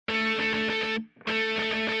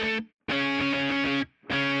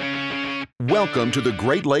Welcome to the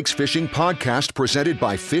Great Lakes Fishing Podcast presented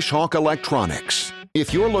by Fishhawk Electronics.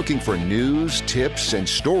 If you're looking for news, tips, and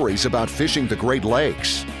stories about fishing the Great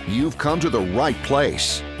Lakes, you've come to the right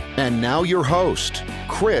place. And now your host,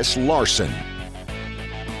 Chris Larson.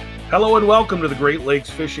 Hello and welcome to the Great Lakes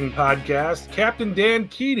Fishing Podcast. Captain Dan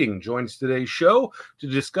Keating joins today's show to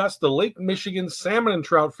discuss the Lake Michigan salmon and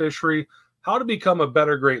trout fishery, how to become a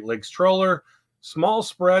better Great Lakes troller, small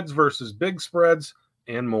spreads versus big spreads,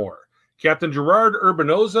 and more. Captain Gerard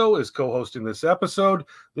Urbanozo is co-hosting this episode.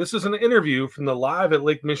 This is an interview from the Live at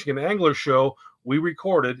Lake Michigan Angler show we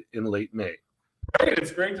recorded in late May. Hey,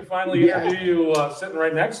 it's great to finally interview you sitting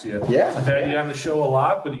right next to you. Yeah. I've had you on the show a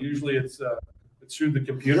lot, but usually it's through the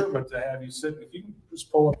computer. But to have you sit, if you can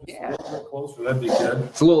just pull up a little bit closer, that'd be good.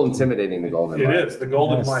 It's a little intimidating, the golden mic. It is, the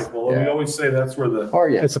golden mic. Well, we always say that's where the... Oh,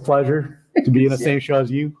 yeah. It's a pleasure to be in the same show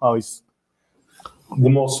as you. Always the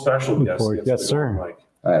most special guest. Yes, sir. Mic.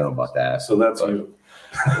 I don't know about that. So that's you.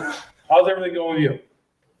 How's everything going with you?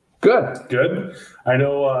 Good. I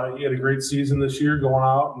know you had a great season this year going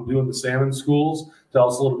out and doing the salmon schools. Tell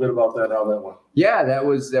us a little bit about that, how that went. Yeah,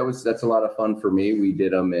 that's a lot of fun for me. We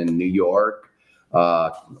did them in New York,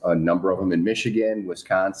 a number of them in Michigan,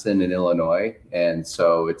 Wisconsin, and Illinois. And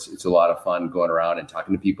so it's a lot of fun going around and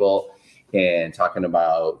talking to people and talking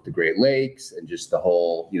about the Great Lakes and just the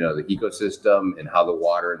whole, the ecosystem and how the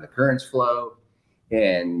water and the currents flow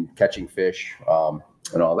and catching fish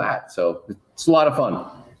and all that. So it's a lot of fun.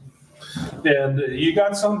 And you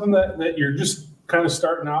got something that you're just kind of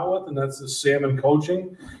starting out with, and that's the salmon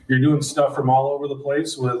coaching. You're doing stuff from all over the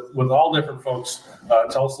place with all different folks.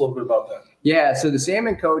 Tell us a little bit about that. Yeah, so the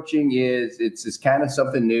salmon coaching it's kind of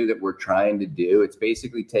something new that we're trying to do. It's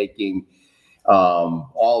basically taking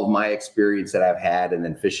all of my experience that I've had and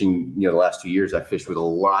then fishing, the last 2 years, I've fished with a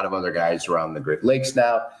lot of other guys around the Great Lakes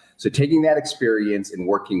now. So taking that experience and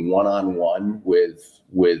working one-on-one with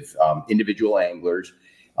individual anglers,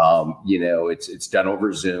 it's done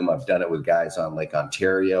over Zoom. I've done it with guys on Lake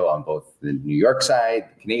Ontario on both the New York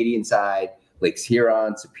side, the Canadian side, Lakes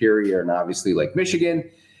Huron, Superior, and obviously Lake Michigan.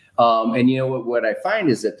 And what I find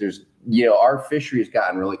is that there's, our fishery has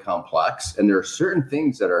gotten really complex, and there are certain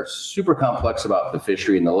things that are super complex about the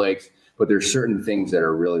fishery in the lakes, but there's certain things that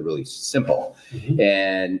are really, really simple. Mm-hmm.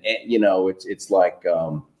 And it's like,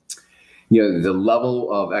 the level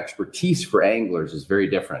of expertise for anglers is very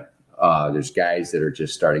different. There's guys that are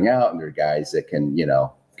just starting out, and there are guys that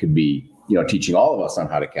could be, teaching all of us on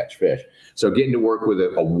how to catch fish. So getting to work with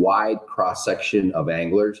a wide cross section of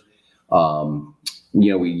anglers.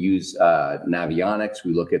 We use navionics.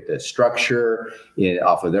 We look at the structure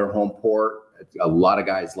off of their home port. A lot of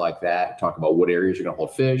guys like that talk about what areas are going to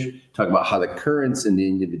hold fish, talk about how the currents in the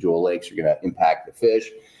individual lakes are going to impact the fish.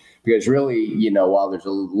 Because really, while there's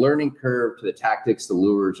a learning curve to the tactics, the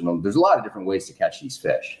lures, there's a lot of different ways to catch these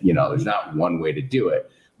fish. There's not one way to do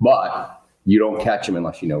it, but you don't catch them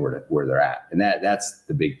unless you know where they're at. And that's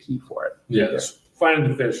the big key for it. Yes.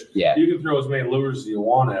 Finding the fish. Yeah. You can throw as many lures as you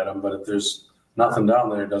want at them, but if there's nothing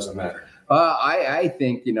down there, it doesn't matter. I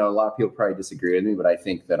think, a lot of people probably disagree with me, but I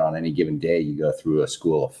think that on any given day, you go through a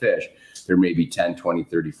school of fish, there may be 10, 20,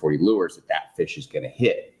 30, 40 lures that fish is going to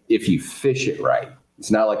hit if you fish it right. It's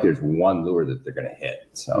not like there's one lure that they're going to hit.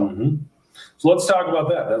 So let's talk about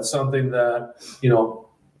that. That's something that,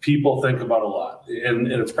 people think about a lot. And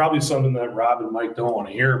it's probably something that Rob and Mike don't want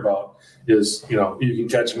to hear about is, you can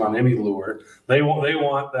catch them on any lure. They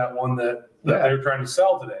want that one that they're trying to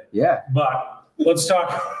sell today. Yeah. But let's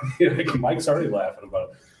talk, Mike's already laughing about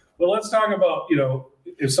it. But let's talk about,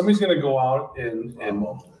 if somebody's going to go out and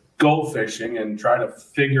go fishing and try to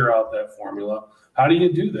figure out that formula, how do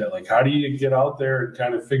you do that? Like, how do you get out there and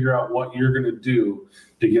kind of figure out what you're going to do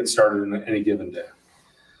to get started in any given day?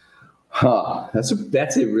 That's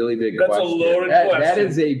a really big question. That's a loaded question. That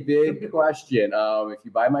is a big question. If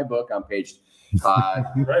you buy my book on page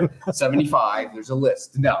 75, there's a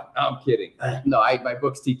list. No, I'm kidding. No, my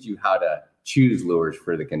books teach you how to choose lures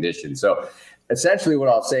for the condition. So essentially what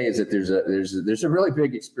I'll say is that there's a really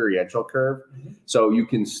big experiential curve. Mm-hmm. So you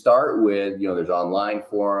can start with, there's online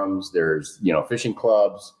forums, there's, fishing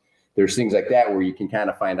clubs, there's things like that where you can kind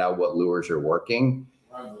of find out what lures are working.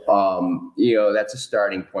 That's a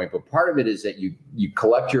starting point. But part of it is that you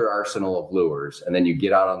collect your arsenal of lures and then you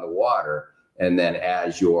get out on the water. And then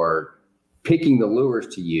as you're picking the lures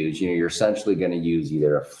to use, you're essentially going to use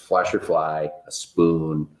either a flasher fly, a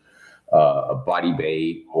spoon, a body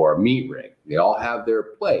bait, or a meat rig. They all have their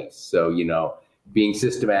place. So, being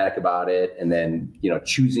systematic about it and then,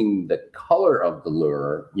 choosing the color of the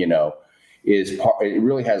lure, it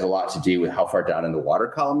really has a lot to do with how far down in the water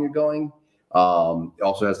column you're going. It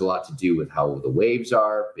also has a lot to do with how the waves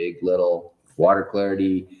are, big, little, water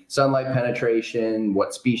clarity, sunlight penetration,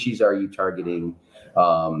 what species are you targeting.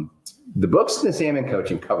 The books in the salmon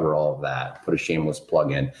coaching cover all of that. Put a shameless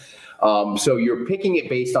plug in. So you're picking it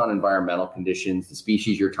based on environmental conditions, the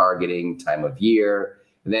species you're targeting, time of year.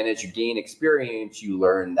 And then as you gain experience, you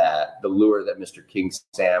learn that the lure that Mr. King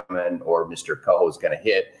salmon or Mr. Coho is going to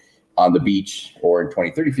hit on the beach or in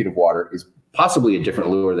 20, 30 feet of water is possibly a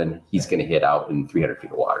different lure than he's going to hit out in 300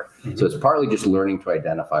 feet of water. Mm-hmm. So it's partly just learning to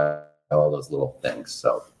identify all those little things.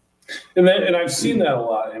 So, and I've seen that a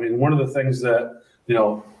lot. I mean, one of the things that,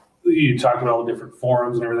 you talk about all the different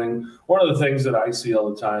forums and everything. One of the things that I see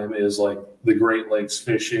all the time is like the Great Lakes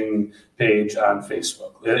fishing page on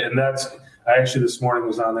Facebook. And I actually this morning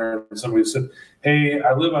was on there and somebody said, hey,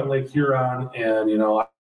 I live on Lake Huron and,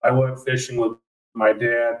 I went fishing with my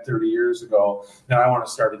dad 30 years ago. Now I want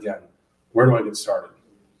to start again. Where do I get started?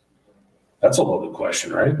 That's a loaded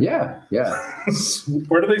question, right? Yeah.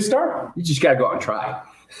 Where do they start? You just got to go out and try.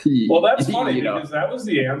 Well, that's funny because that was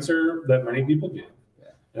the answer that many people gave.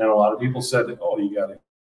 And a lot of people said, oh, you got to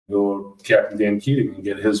go to Captain Dan Keating and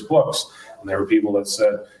get his books. And there were people that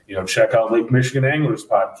said, check out Lake Michigan Anglers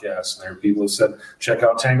podcast. And there were people that said, check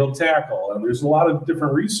out Tangled Tackle. And there's a lot of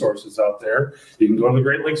different resources out there. You can go to the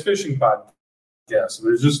Great Lakes Fishing podcast. So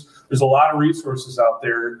there's a lot of resources out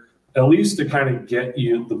there, at least to kind of get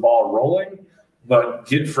you the ball rolling. But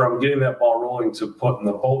from getting that ball rolling to putting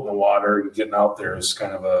the boat in the water and getting out there is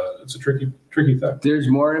kind of it's a tricky thing. There's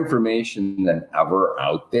more information than ever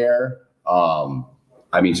out there. So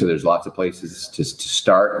there's lots of places to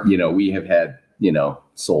start. We have had,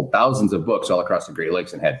 sold thousands of books all across the Great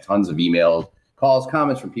Lakes and had tons of emails, calls,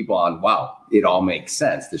 comments from people on, wow, it all makes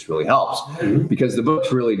sense. This really helps. Mm-hmm. Because the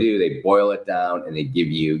books really do. They boil it down and they give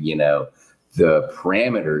you, the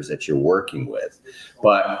parameters that you're working with.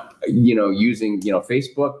 But, using,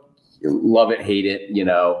 Facebook, love it, hate it,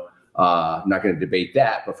 I'm not going to debate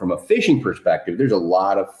that. But from a fishing perspective, there's a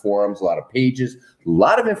lot of forums, a lot of pages, a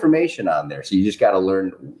lot of information on there. So you just got to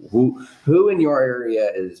learn who in your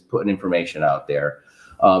area is putting information out there.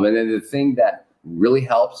 And then the thing that really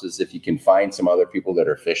helps is if you can find some other people that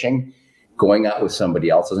are fishing, going out with somebody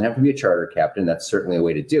else. Doesn't have to be a charter captain. That's certainly a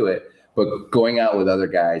way to do it. But going out with other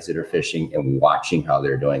guys that are fishing and watching how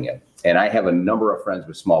they're doing it. And I have a number of friends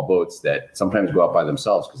with small boats that sometimes go out by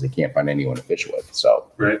themselves because they can't find anyone to fish with.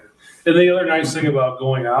 So right. And the other nice thing about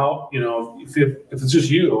going out, if it's just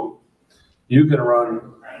you can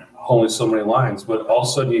run only so many lines. But all of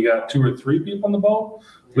a sudden you got 2 or 3 people on the boat,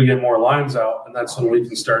 we get more lines out, and that's when we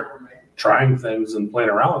can start trying things and playing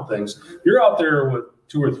around with things. You're out there with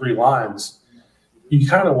 2 or 3 lines, you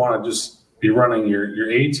kind of want to just be running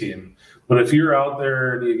your A team. But if you're out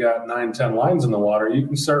there and you got 9, 10 lines in the water, you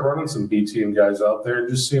can start running some B team guys out there and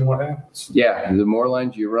just seeing what happens. Yeah, the more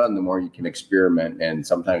lines you run, the more you can experiment. And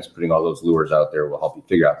sometimes putting all those lures out there will help you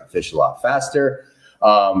figure out the fish a lot faster.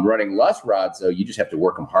 Running less rods, though, you just have to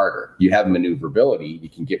work them harder. You have maneuverability. You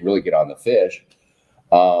can really get on the fish.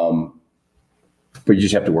 But you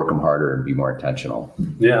just have to work them harder and be more intentional.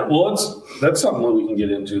 Yeah, well, that's something that we can get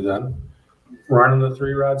into then. Running the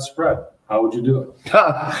 3-rod spread. How would you do it?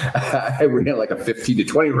 I ran like a 15 to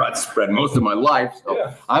 20 rod spread most of my life. So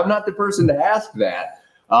yeah. I'm not the person to ask that.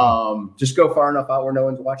 Just go far enough out where no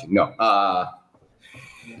one's watching. No.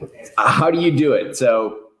 How do you do it?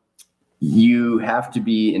 So you have to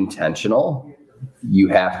be intentional. You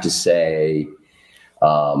have to say,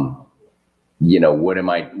 what am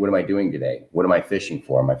I doing today? What am I fishing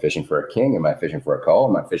for? Am I fishing for a king? Am I fishing for a coho?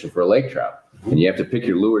 Am I fishing for a lake trout? And you have to pick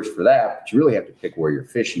your lures for that, but you really have to pick where you're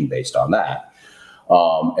fishing based on that.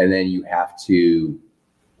 And then you have to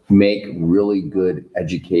make really good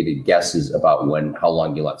educated guesses about how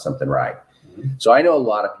long you let something ride. So I know a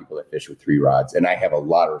lot of people that fish with 3 rods, and I have a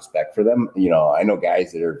lot of respect for them. I know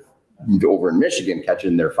guys that are over in Michigan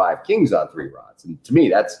catching their 5 kings on 3 rods. And to me,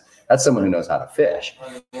 that's someone who knows how to fish.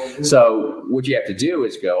 So what you have to do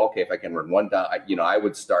is go, okay, if I can run one down, I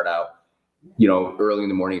would start out, early in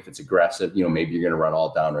the morning. If it's aggressive, maybe you're going to run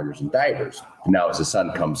all downriggers and divers. Now, as the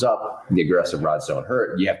sun comes up, the aggressive rods don't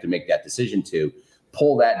hurt. You have to make that decision to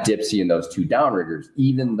pull that dipsy and those 2 downriggers,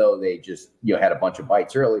 even though they just, had a bunch of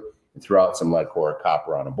bites early, and throw out some lead core or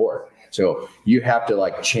copper on a board. So you have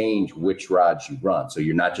to change which rods you run. So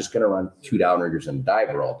you're not just going to run 2 downriggers and a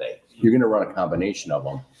diver all day. You're going to run a combination of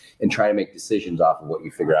them and try to make decisions off of what you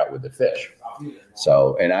figure out with the fish.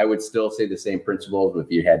 So, and I would still say the same principles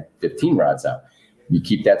if you had 15 rods out. You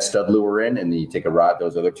keep that stud lure in, and then you take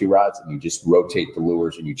those other 2 rods, and you just rotate the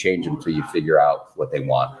lures and you change them until you figure out what they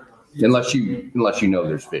want. Unless you know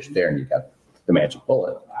there's fish there and you got the magic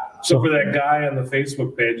bullet. So for that guy on the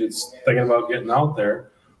Facebook page that's thinking about getting out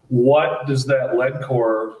there, what does that lead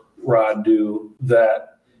core rod do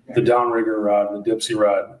that the downrigger rod and the dipsy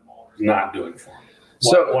rod is not doing for him?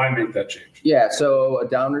 Why make that change? Yeah, so a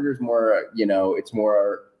downrigger is more,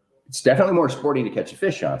 it's definitely more sporty to catch a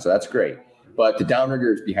fish on, so that's great. But the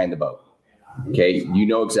downrigger is behind the boat. Okay, you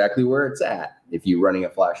know exactly where it's at. If you're running a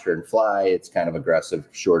flasher and fly, it's kind of aggressive,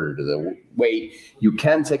 shorter to the weight. You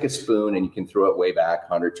can take a spoon and you can throw it way back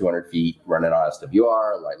 100, 200 feet, run it on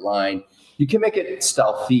SWR, light line. You can make it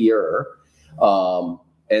stealthier,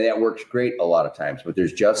 and that works great a lot of times. But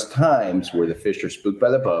there's just times where the fish are spooked by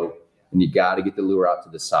the boat, and you got to get the lure out to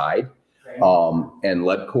the side. And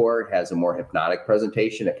lead core has a more hypnotic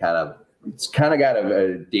presentation. It's kind of got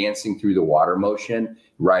a dancing through the water motion,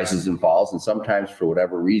 rises and falls. And sometimes for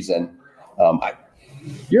whatever reason,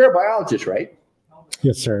 you're a biologist, right?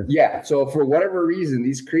 Yes, sir. Yeah. So for whatever reason,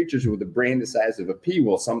 these creatures with a brain the size of a pea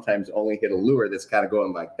will sometimes only hit a lure that's kind of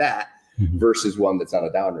going like that versus one that's on a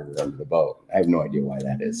downrigger under the boat. I have no idea why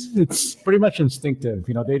that is. It's pretty much instinctive.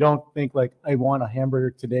 They don't think like, I want a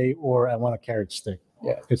hamburger today or I want a carrot stick.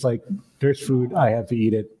 Yeah. It's like, there's food, I have to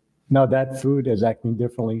eat it. Now that food is acting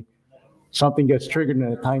differently. Something gets triggered in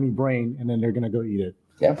a tiny brain and then they're going to go eat it.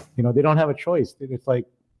 Yeah. They don't have a choice. It's like,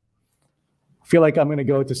 I feel like I'm going to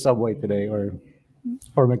go to Subway today or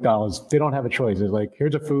McDonald's. They don't have a choice. It's like,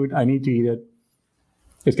 here's a food, I need to eat it.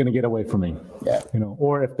 It's going to get away from me. Yeah.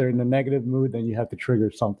 Or if they're in a negative mood, then you have to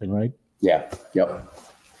trigger something, right? Yeah. Yep.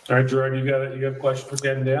 All right, Gerard, you got a question for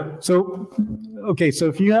Ken and Dan? So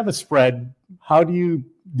if you have a spread, how do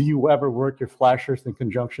you ever work your flashers in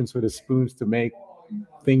conjunctions with the spoons to make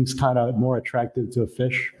things kind of more attractive to a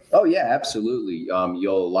fish? Oh yeah, absolutely. A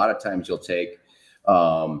lot of times you'll take,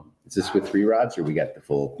 is this with 3 rods or we got the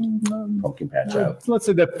full pumpkin patch out? Let's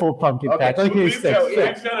say the full pumpkin patch. Okay, We've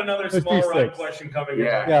got another small rod question coming in.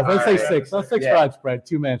 Yeah, let's say 6. Let's 6 rod spread,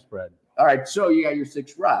 2-man spread. All right, so you got your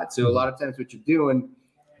 6 rods. So a lot of times what you're doing,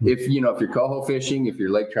 if you're coho fishing, if you're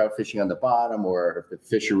lake trout fishing on the bottom, or if the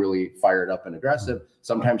fish are really fired up and aggressive,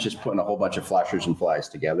 sometimes just putting a whole bunch of flashers and flies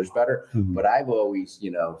together is better. But I've always,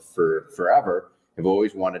 for forever, I've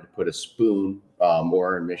always wanted to put a spoon,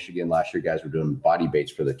 or in Michigan last year, guys were doing body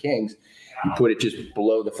baits for the kings. You put it just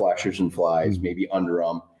below the flashers and flies, maybe under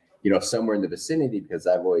them, somewhere in the vicinity, because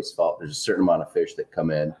I've always felt there's a certain amount of fish that come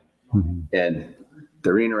in and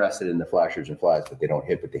they're interested in the flashers and flies, but they don't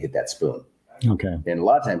hit, but they hit that spoon. Okay. And a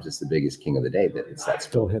lot of times it's the biggest king of the day that it's that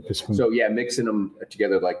spoon. Still hit the spoon. So yeah, mixing them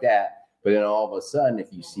together like that. But then all of a sudden, if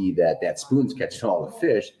you see that spoon's catching all the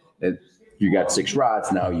fish, then you got 6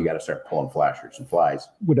 rods. Now you got to start pulling flashers and flies.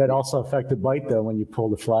 Would that also affect the bite though when you pull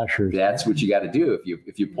the flashers? That's what you got to do.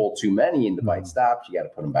 If you pull too many and the bite stops, you got to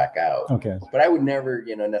put them back out. Okay. But I would never,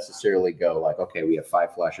 necessarily go like, okay, we have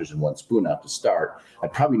 5 flashers and 1 spoon out to start.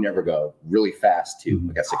 I'd probably never go really fast to,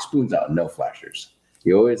 I got 6 spoons out and no flashers.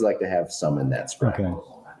 You always like to have some in that spread. Okay.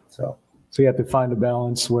 So you have to find a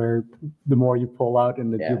balance where the more you pull out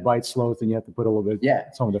and your bite slows, then you have to put a little bit,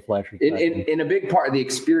 some of the flashers. In a big part, the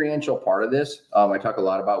experiential part of this, I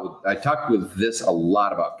talk with this a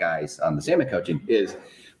lot about guys on the salmon coaching, is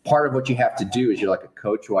part of what you have to do is you're like a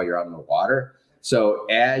coach while you're out in the water. So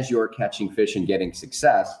as you're catching fish and getting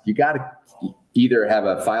success, you got to either have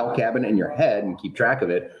a file cabinet in your head and keep track of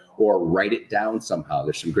it, or write it down somehow.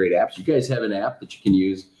 There's some great apps. You guys have an app that you can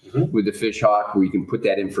use with the Fish Hawk where you can put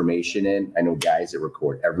that information in. I know guys that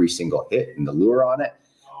record every single hit and the lure on it.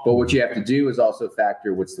 But what you have to do is also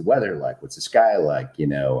factor, what's the weather like? What's the sky like?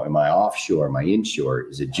 Am I offshore? Am I inshore?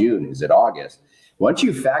 Is it June? Is it August? Once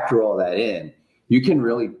you factor all that in, you can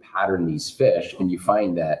really pattern these fish, and you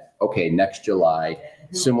find that, okay, next July,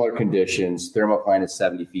 similar conditions, thermocline is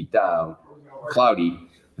 70 feet down, cloudy,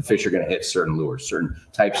 the fish are going to hit certain lures, certain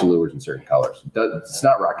types of lures and certain colors. It's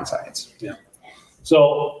not rocket science. Yeah.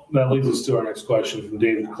 So that leads us to our next question from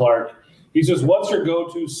David Clark. He says, what's your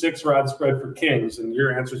go-to 6-rod spread for kings? And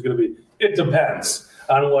your answer is going to be, it depends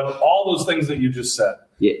on what all those things that you just said.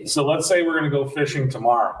 Yeah. So let's say we're going to go fishing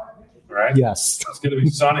tomorrow, right? Yes. It's going to be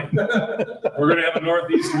sunny. We're going to have a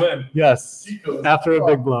northeast wind. Yes. After a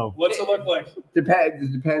big blow. What's it look like? It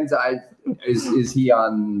depends. Is he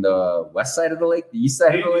on the west side of the lake, the east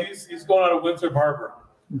side of the lake? He's going out of Winthrop Harbor.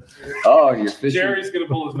 Oh, you're fishing. Jerry's going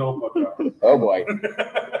to pull his notebook out. Oh, boy.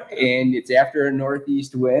 And it's after a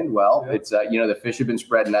northeast wind. Well, it's, the fish have been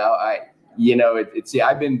spreading out.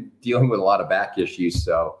 I've been dealing with a lot of back issues,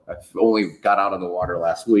 so I've only got out on the water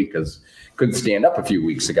last week because couldn't stand up a few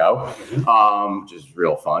weeks ago, which is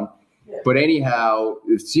real fun. But anyhow,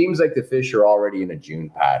 it seems like the fish are already in a June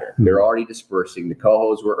pattern. They're already dispersing. The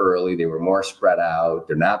cohos were early. They were more spread out.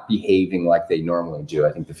 They're not behaving like they normally do.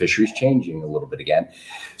 I think the fishery's changing a little bit again.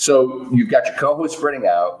 So you've got your cohos spreading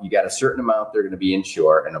out. You got a certain amount they're going to be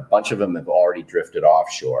inshore, and a bunch of them have already drifted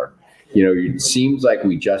offshore. It seems like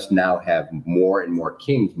we just now have more and more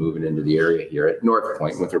kings moving into the area here at North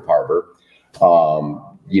Point, Winthrop Harbor.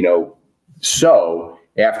 So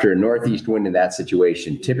after a northeast wind in that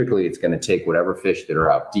situation, typically it's going to take whatever fish that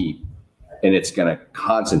are out deep and it's going to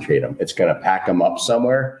concentrate them. It's going to pack them up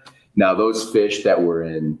somewhere. Now, those fish that were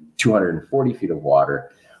in 240 feet of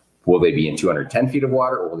water, will they be in 210 feet of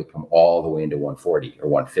water, or will they come all the way into 140 or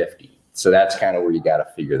 150? So that's kind of where you got to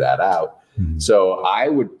figure that out. So I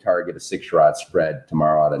would target a 6-rod spread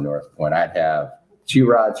tomorrow out of North Point. I'd have 2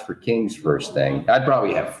 rods for kings first thing. I'd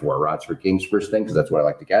probably have 4 rods for kings first thing because that's what I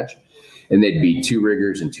like to catch. And they'd be 2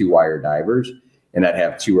 riggers and 2 wire divers. And I'd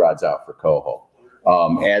have 2 rods out for coho.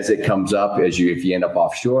 As it comes up, if you end up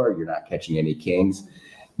offshore, you're not catching any kings.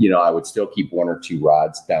 I would still keep 1 or 2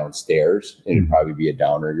 rods downstairs. And it'd probably be a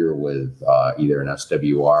downrigger with either an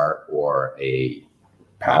SWR or a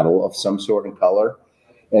paddle of some sort and color.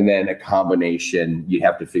 And then a combination, you'd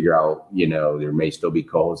have to figure out, there may still be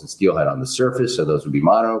cohos and steelhead on the surface. So those would be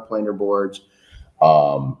monoplaner boards.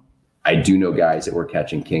 I do know guys that were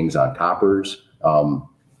catching kings on coppers the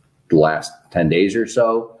last 10 days or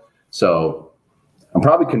so. So I'm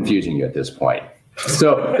probably confusing you at this point.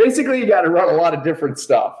 So basically, you got to run a lot of different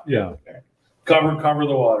stuff. Yeah. Cover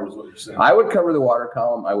the water is what you're saying. I would cover the water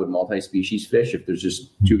column. I would multi-species fish. If there's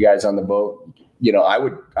just 2 guys on the boat, I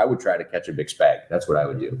would try to catch a big spag. That's what I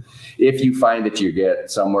would do. If you find that you get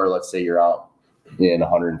somewhere, let's say you're out in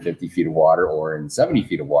 150 feet of water or in 70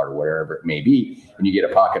 feet of water, wherever it may be, and you get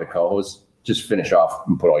a pocket of cohos, just finish off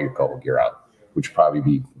and put all your coho gear out, which would probably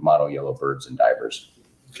be mono yellow birds and divers.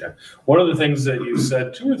 Okay. One of the things that you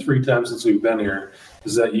said 2 or 3 times since we've been here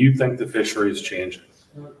is that you think the fishery is changing.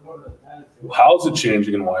 How is it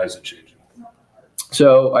changing and why is it changing?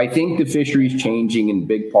 So I think the fishery is changing in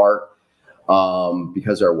big part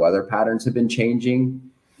because our weather patterns have been changing.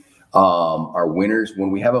 Our winters,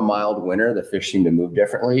 when we have a mild winter, the fish seem to move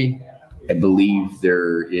differently. I believe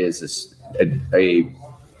there is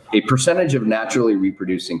a percentage of naturally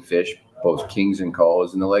reproducing fish, both kings and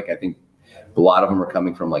cohos in the lake. I think a lot of them are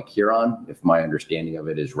coming from Lake Huron, if my understanding of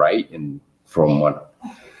it is right. And from what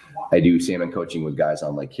I do salmon coaching with guys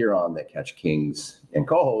on Lake Huron that catch kings and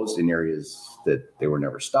cohos in areas that they were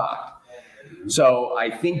never stocked. So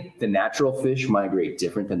I think the natural fish migrate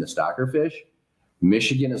different than the stocker fish.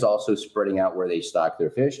 Michigan is also spreading out where they stock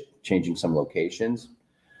their fish, changing some locations.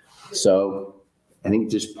 So I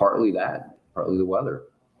think just partly that, partly the weather,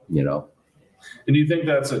 And do you think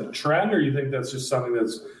that's a trend, or you think that's just something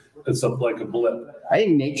that's like a blip? I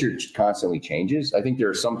think nature constantly changes. I think there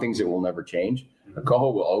are some things that will never change. A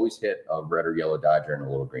coho will always hit a red or yellow dodger and a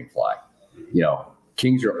little green fly.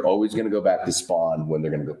 Kings are always going to go back to spawn when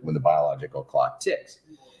when the biological clock ticks.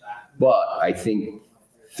 But I think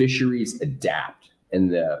fisheries adapt,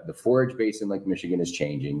 and the forage basin like Michigan is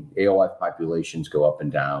changing. AOF populations go up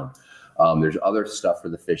and down. There's other stuff for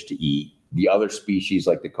the fish to eat. The other species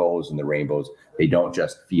like the cohos and the rainbows, they don't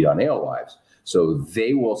just feed on alewives. So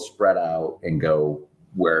they will spread out and go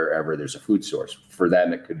wherever there's a food source. For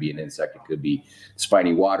them, it could be an insect. It could be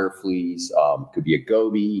spiny water fleas, could be a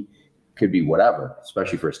goby, could be whatever,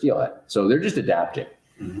 especially for a steelhead. So they're just adapting.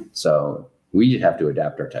 Mm-hmm. So we just have to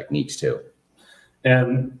adapt our techniques too.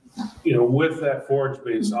 And, with that forage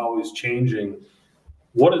base always changing,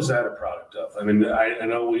 what is that a product of? I mean, I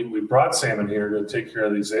know we brought salmon here to take care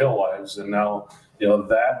of these alewives, and now,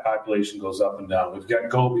 that population goes up and down. We've got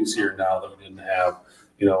gobies here now that we didn't have.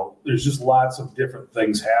 There's just lots of different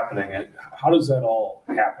things happening. And how does that all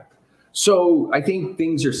happen? So I think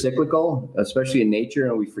things are cyclical, especially in nature,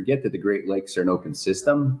 and we forget that the Great Lakes are an open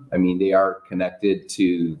system. I mean, they are connected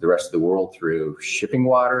to the rest of the world through shipping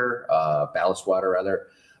water, ballast water, rather.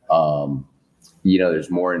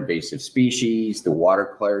 There's more invasive species. The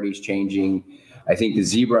water clarity is changing. I think the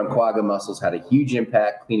zebra and quagga mussels had a huge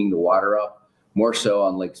impact cleaning the water up, more so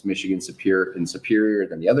on Lakes Michigan and Superior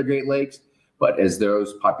than the other Great Lakes. But as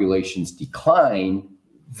those populations decline,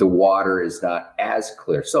 the water is not as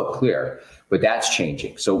clear, so clear, but that's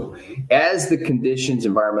changing. So as the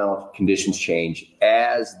environmental conditions change,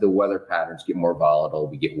 as the weather patterns get more volatile,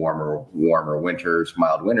 we get warmer winters,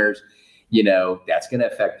 mild winters, that's going to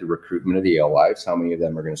affect the recruitment of the alewives. How many of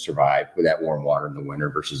them are going to survive with that warm water in the winter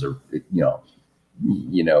versus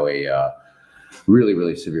really,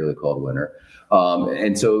 really severely cold winter.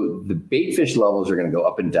 And so the bait fish levels are going to go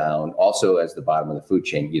up and down also as the bottom of the food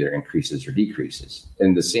chain either increases or decreases.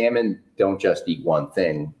 And the salmon don't just eat one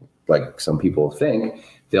thing like some people think.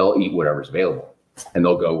 They'll eat whatever's available and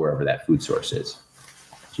they'll go wherever that food source is.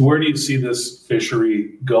 So where do you see this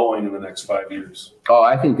fishery going in the next 5 years? Oh,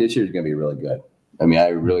 I think this year's going to be really good. I mean,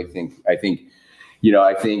 I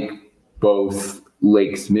think both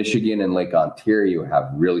Lakes Michigan and Lake Ontario have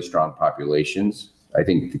really strong populations. I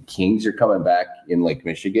think the kings are coming back in Lake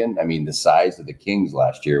Michigan. I mean, the size of the kings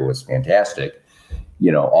last year was fantastic,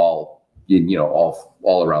 all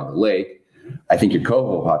around the lake. I think your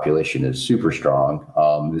coho population is super strong.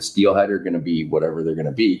 The steelhead are going to be whatever they're going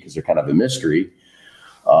to be because they're kind of a mystery.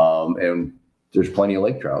 And there's plenty of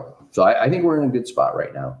lake trout. So I think we're in a good spot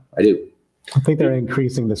right now. I do. I think they're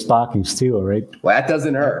increasing the stockings too, right? Well, that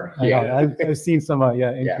doesn't hurt. Yeah, I've seen some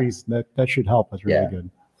increase. Yeah. That should help us really good.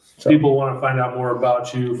 So people want to find out more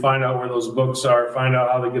about you, find out where those books are, find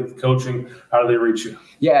out how they get the coaching. How do they reach you?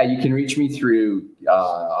 Yeah, you can reach me through,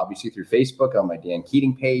 obviously through Facebook on my Dan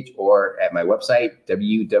Keating page or at my website,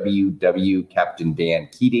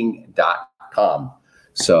 www.captaindankeating.com.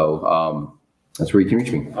 So that's where you can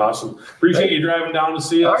reach me. Awesome. Appreciate you driving down to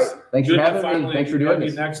see us. All right. Thanks for having me. Thanks for doing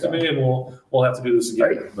this. Next to me, and we'll have to do this again.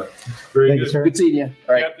 Right. But very Thank good. You, sir. Good seeing you.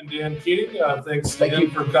 All right. Captain Dan Keating, thanks Thank again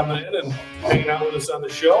you for coming in and hanging out with us on the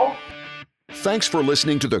show. Thanks for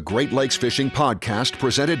listening to the Great Lakes Fishing Podcast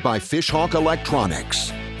presented by Fishhawk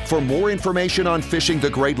Electronics. For more information on fishing the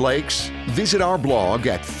Great Lakes, visit our blog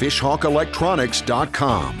at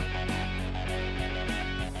fishhawkelectronics.com.